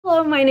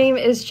Hello, my name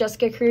is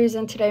Jessica Cruz,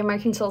 and today my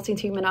consulting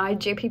team and I,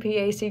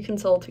 JPPAC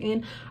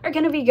Consulting, are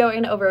going to be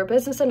going over a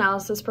business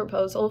analysis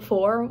proposal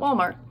for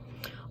Walmart.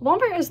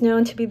 Walmart is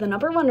known to be the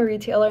 #1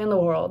 retailer in the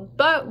world,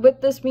 but with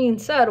this being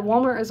said,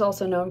 Walmart is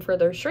also known for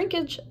their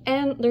shrinkage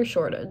and their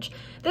shortage.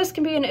 This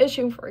can be an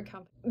issue for a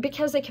company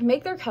because it can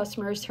make their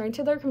customers turn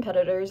to their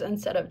competitors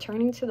instead of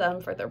turning to them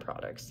for their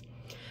products.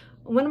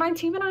 When my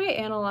team and I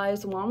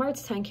analyzed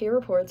Walmart's 10K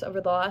reports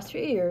over the last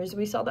few years,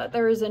 we saw that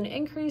there is an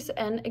increase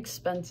in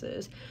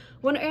expenses.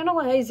 When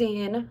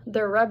analyzing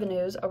their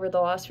revenues over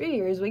the last few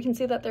years, we can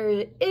see that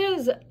there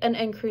is an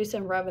increase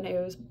in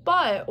revenues,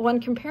 but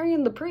when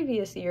comparing the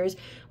previous years,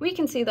 we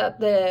can see that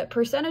the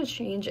percentage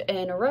change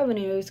in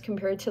revenues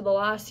compared to the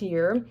last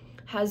year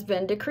has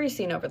been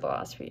decreasing over the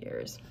last few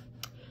years.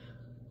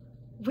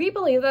 We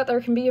believe that there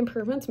can be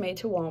improvements made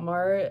to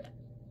Walmart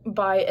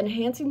by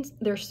enhancing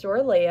their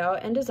store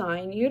layout and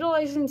design,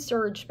 utilizing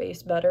storage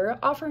space better,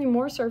 offering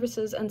more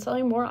services, and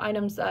selling more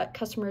items that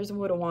customers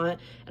would want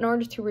in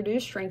order to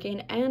reduce shrinking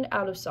and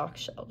out-of-stock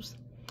shelves.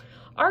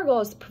 Our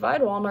goal is to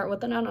provide Walmart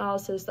with an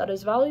analysis that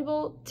is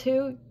valuable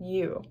to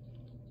you.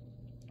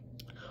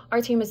 Our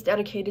team is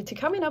dedicated to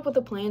coming up with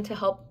a plan to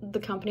help the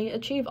company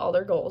achieve all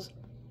their goals.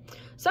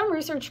 Some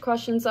research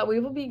questions that we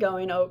will be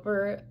going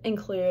over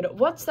include: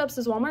 what steps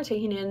is Walmart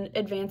taking in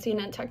advancing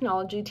in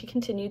technology to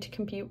continue to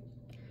compete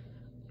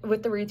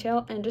with the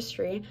retail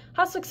industry?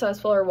 How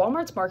successful are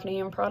Walmart's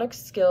marketing and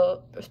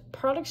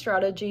product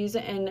strategies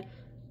in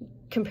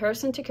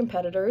comparison to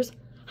competitors?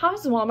 How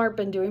has Walmart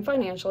been doing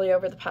financially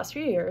over the past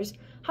few years?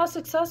 How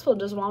successful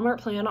does Walmart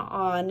plan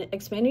on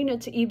expanding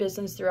its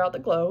e-business throughout the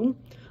globe?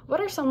 What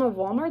are some of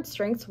Walmart's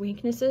strengths,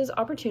 weaknesses,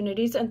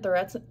 opportunities, and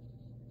threats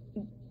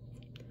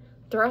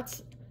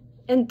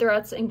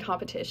in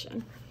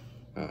competition?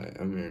 Hi,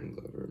 I'm Aaron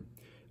Glover.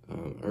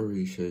 Our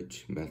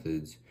research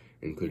methods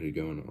included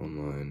going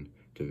online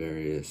to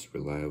various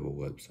reliable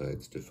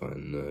websites to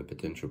find the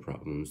potential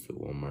problems that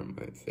Walmart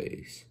might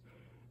face.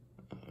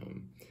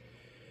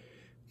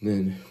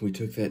 Then we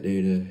took that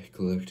data,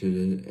 collected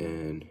it,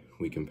 and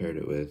we compared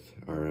it with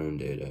our own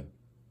data.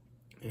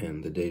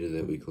 And the data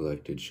that we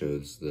collected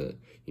shows that,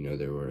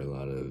 there were a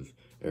lot of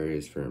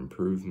areas for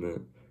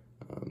improvement,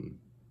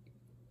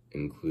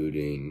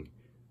 including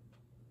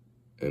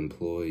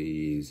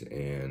employees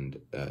and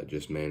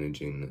just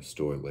managing the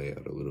store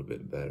layout a little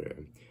bit better.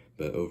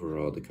 But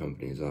overall, the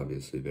company is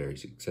obviously very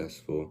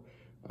successful,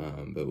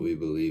 but we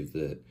believe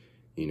that,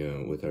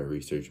 with our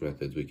research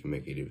methods, we can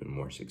make it even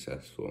more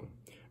successful.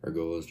 Our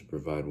goal is to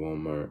provide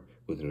Walmart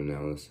with an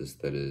analysis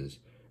that is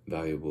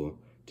valuable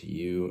to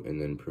you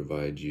and then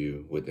provide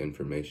you with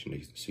information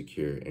to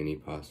secure any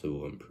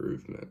possible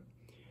improvement.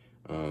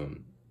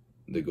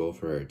 The goal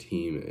for our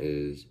team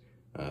is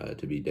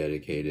to be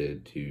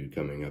dedicated to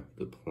coming up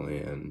with a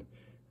plan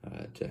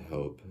to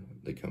help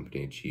the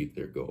company achieve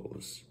their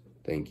goals.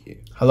 Thank you.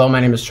 Hello, my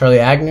name is Charlie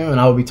Agnew, and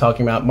I will be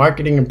talking about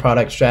marketing and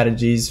product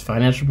strategies,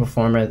 financial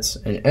performance,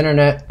 and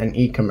internet and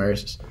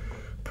e-commerce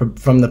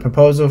from the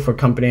proposal for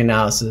company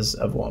analysis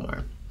of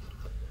Walmart.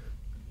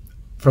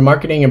 For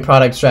marketing and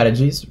product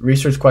strategies,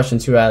 research question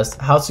 2 asked,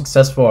 how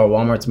successful are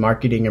Walmart's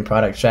marketing and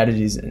product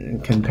strategies in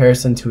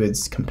comparison to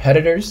its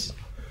competitors?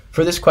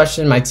 For this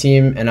question, my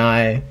team and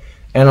I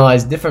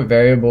analyzed different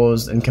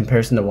variables in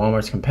comparison to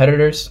Walmart's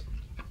competitors.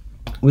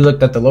 We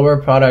looked at the lower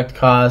product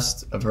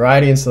cost, a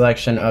variety and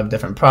selection of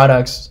different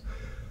products,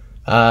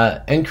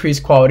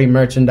 increased quality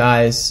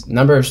merchandise,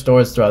 number of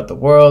stores throughout the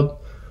world,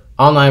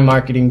 online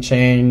marketing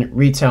chain,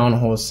 retail and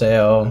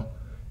wholesale.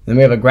 Then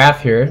we have a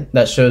graph here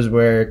that shows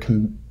where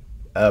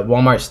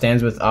Walmart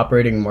stands with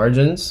operating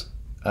margins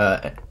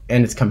and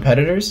its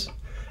competitors.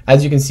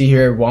 As you can see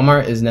here,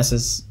 Walmart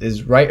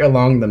is right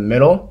along the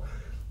middle.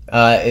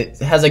 It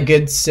has a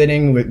good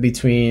sitting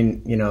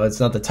between, it's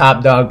not the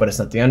top dog, but it's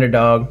not the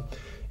underdog.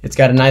 It's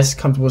got a nice,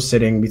 comfortable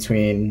sitting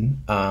between,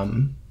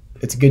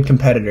 it's a good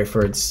competitor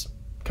for its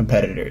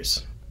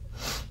competitors.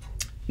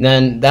 And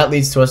then that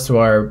leads to us to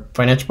our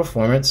financial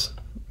performance.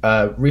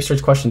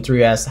 Research question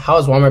 3 asked, how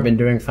has Walmart been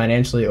doing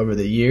financially over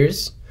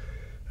the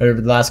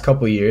last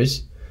couple of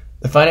years?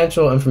 The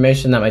financial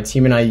information that my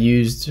team and I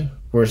used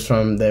was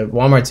from the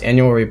Walmart's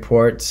annual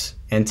reports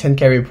and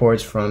 10K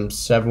reports from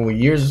several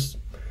years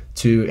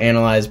to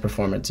analyze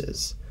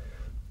performances.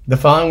 The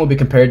following will be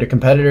compared to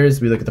competitors.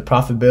 We look at the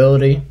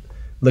profitability,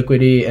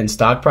 liquidity, and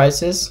stock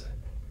prices.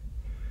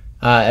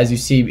 As you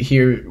see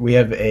here, we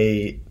have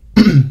a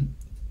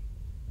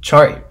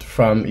chart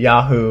from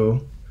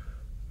Yahoo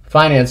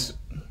Finance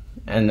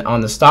and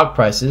on the stock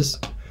prices.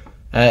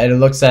 And it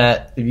looks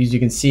at, as you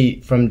can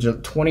see, from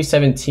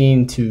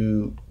 2017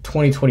 to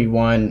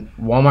 2021,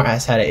 Walmart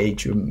has had a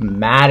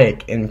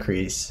dramatic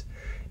increase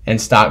in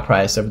stock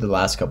price over the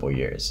last couple of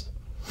years.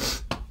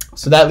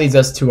 So that leads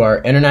us to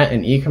our internet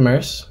and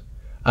e-commerce.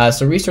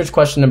 So research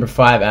question number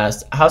 5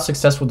 asked, how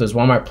successful does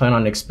Walmart plan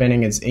on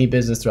expanding its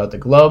e-business throughout the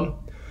globe?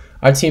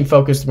 Our team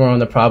focused more on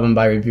the problem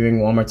by reviewing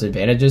Walmart's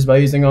advantages by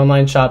using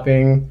online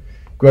shopping,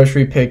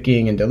 grocery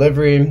picking, and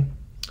delivery.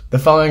 The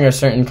following are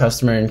certain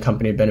customer and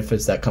company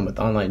benefits that come with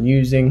online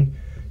using.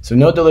 So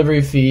no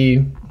delivery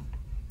fee,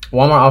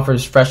 Walmart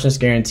offers freshness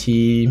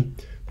guarantee.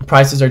 The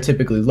prices are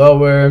typically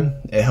lower.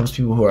 It helps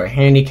people who are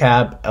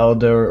handicapped,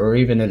 elder, or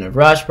even in a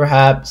rush,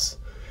 perhaps.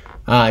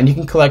 And you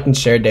can collect and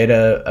share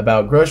data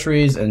about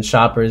groceries and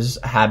shoppers'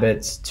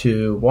 habits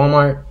to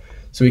Walmart,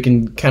 so we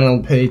can kind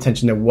of pay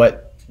attention to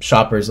what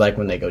shoppers like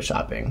when they go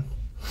shopping.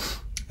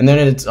 And then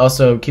it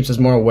also keeps us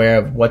more aware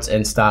of what's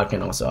in stock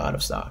and also out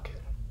of stock.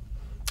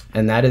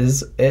 And that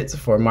is it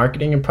for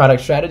marketing and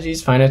product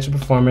strategies, financial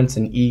performance,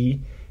 and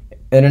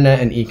internet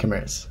and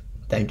e-commerce.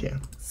 Thank you.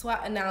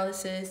 SWOT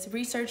analysis.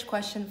 Research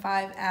question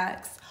 5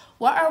 asks,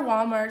 what are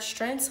Walmart's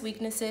strengths,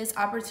 weaknesses,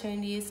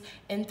 opportunities,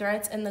 and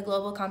threats in the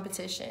global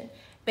competition?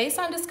 Based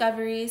on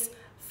discoveries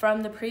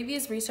from the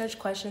previous research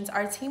questions,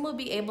 our team will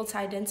be able to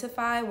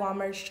identify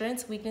Walmart's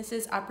strengths,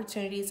 weaknesses,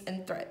 opportunities,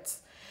 and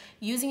threats.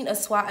 Using a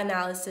SWOT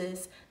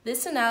analysis,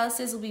 this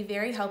analysis will be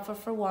very helpful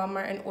for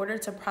Walmart in order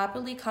to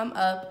properly come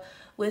up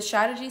with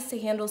strategies to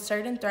handle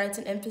certain threats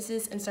and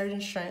emphasis in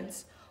certain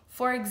strengths.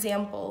 For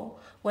example,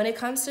 when it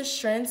comes to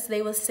strengths,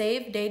 they will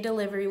save day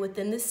delivery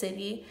within the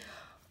city.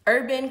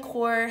 Urban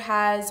core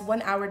has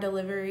 1 hour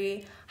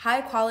delivery,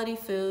 high quality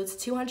foods,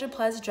 200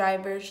 plus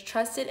drivers,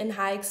 trusted and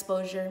high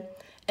exposure.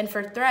 And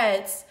for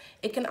threats,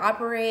 it can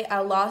operate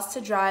at a loss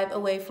to drive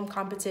away from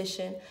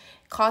competition,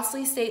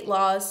 costly state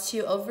laws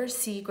to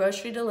oversee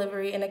grocery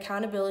delivery, and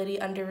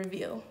accountability under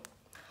review.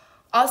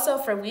 Also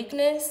for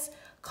weakness,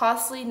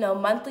 costly no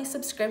monthly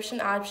subscription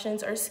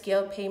options or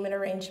scaled payment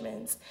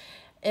arrangements,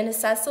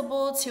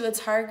 inaccessible to a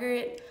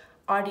target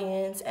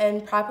audience,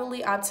 and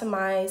properly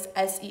optimized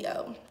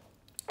SEO.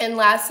 And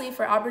lastly,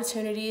 for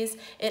opportunities,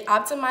 it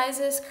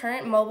optimizes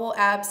current mobile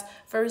apps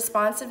for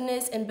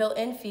responsiveness and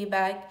built-in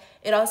feedback.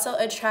 It also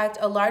attracts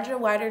a larger,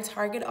 wider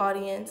target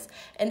audience,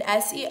 and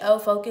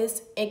SEO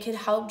focus. It can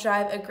help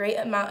drive a great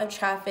amount of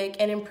traffic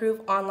and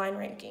improve online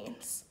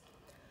rankings.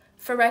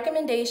 For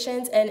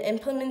recommendations and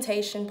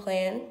implementation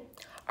plan,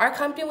 our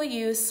company will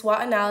use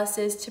SWOT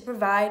analysis to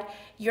provide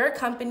your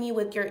company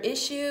with your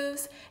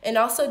issues and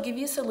also give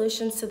you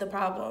solutions to the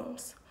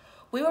problems.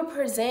 We will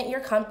present your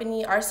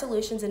company our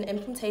solutions and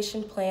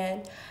implementation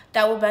plan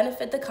that will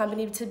benefit the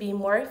company to be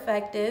more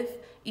effective,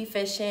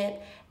 efficient,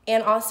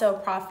 and also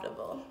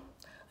profitable.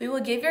 We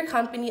will give your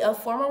company a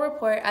formal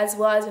report as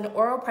well as an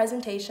oral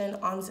presentation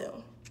on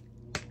Zoom.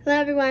 Hello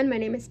everyone, my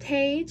name is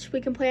Tage. We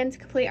can plan to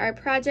complete our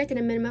project in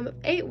a minimum of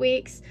 8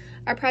 weeks.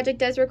 Our project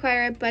does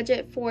require a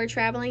budget for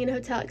traveling and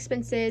hotel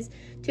expenses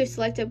to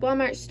selected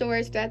Walmart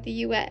stores throughout the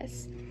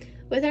U.S.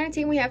 Within our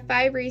team, we have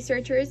 5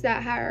 researchers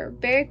that are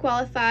very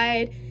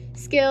qualified,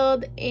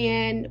 skilled,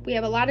 and we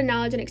have a lot of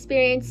knowledge and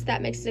experience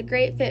that makes us a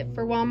great fit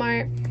for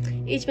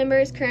Walmart. Each member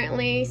is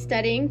currently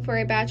studying for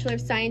a Bachelor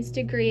of Science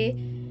degree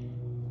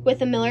with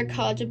the Miller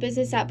College of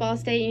Business at Ball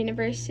State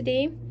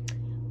University.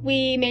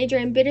 We major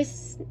in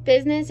business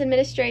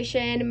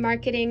administration,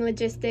 marketing,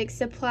 logistics,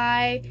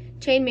 supply,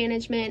 chain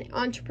management,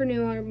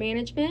 entrepreneur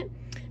management.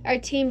 Our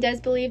team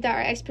does believe that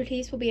our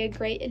expertise will be a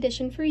great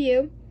addition for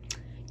you.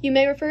 You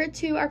may refer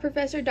to our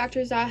professor,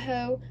 Dr.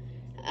 Zaho,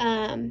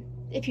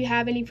 if you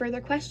have any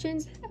further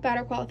questions about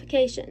our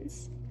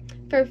qualifications.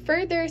 For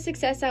further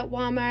success at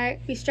Walmart,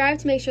 we strive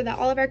to make sure that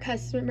all of our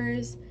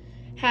customers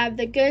have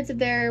the goods of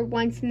their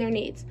wants and their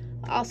needs.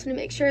 Also to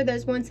make sure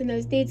those wants and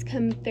those needs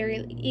come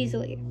very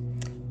easily.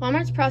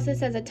 Walmart's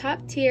process as a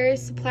top-tier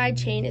supply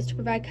chain is to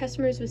provide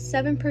customers with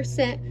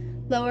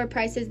 7% lower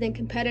prices than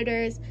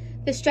competitors.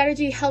 This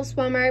strategy helps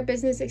Walmart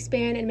business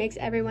expand and makes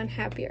everyone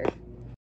happier.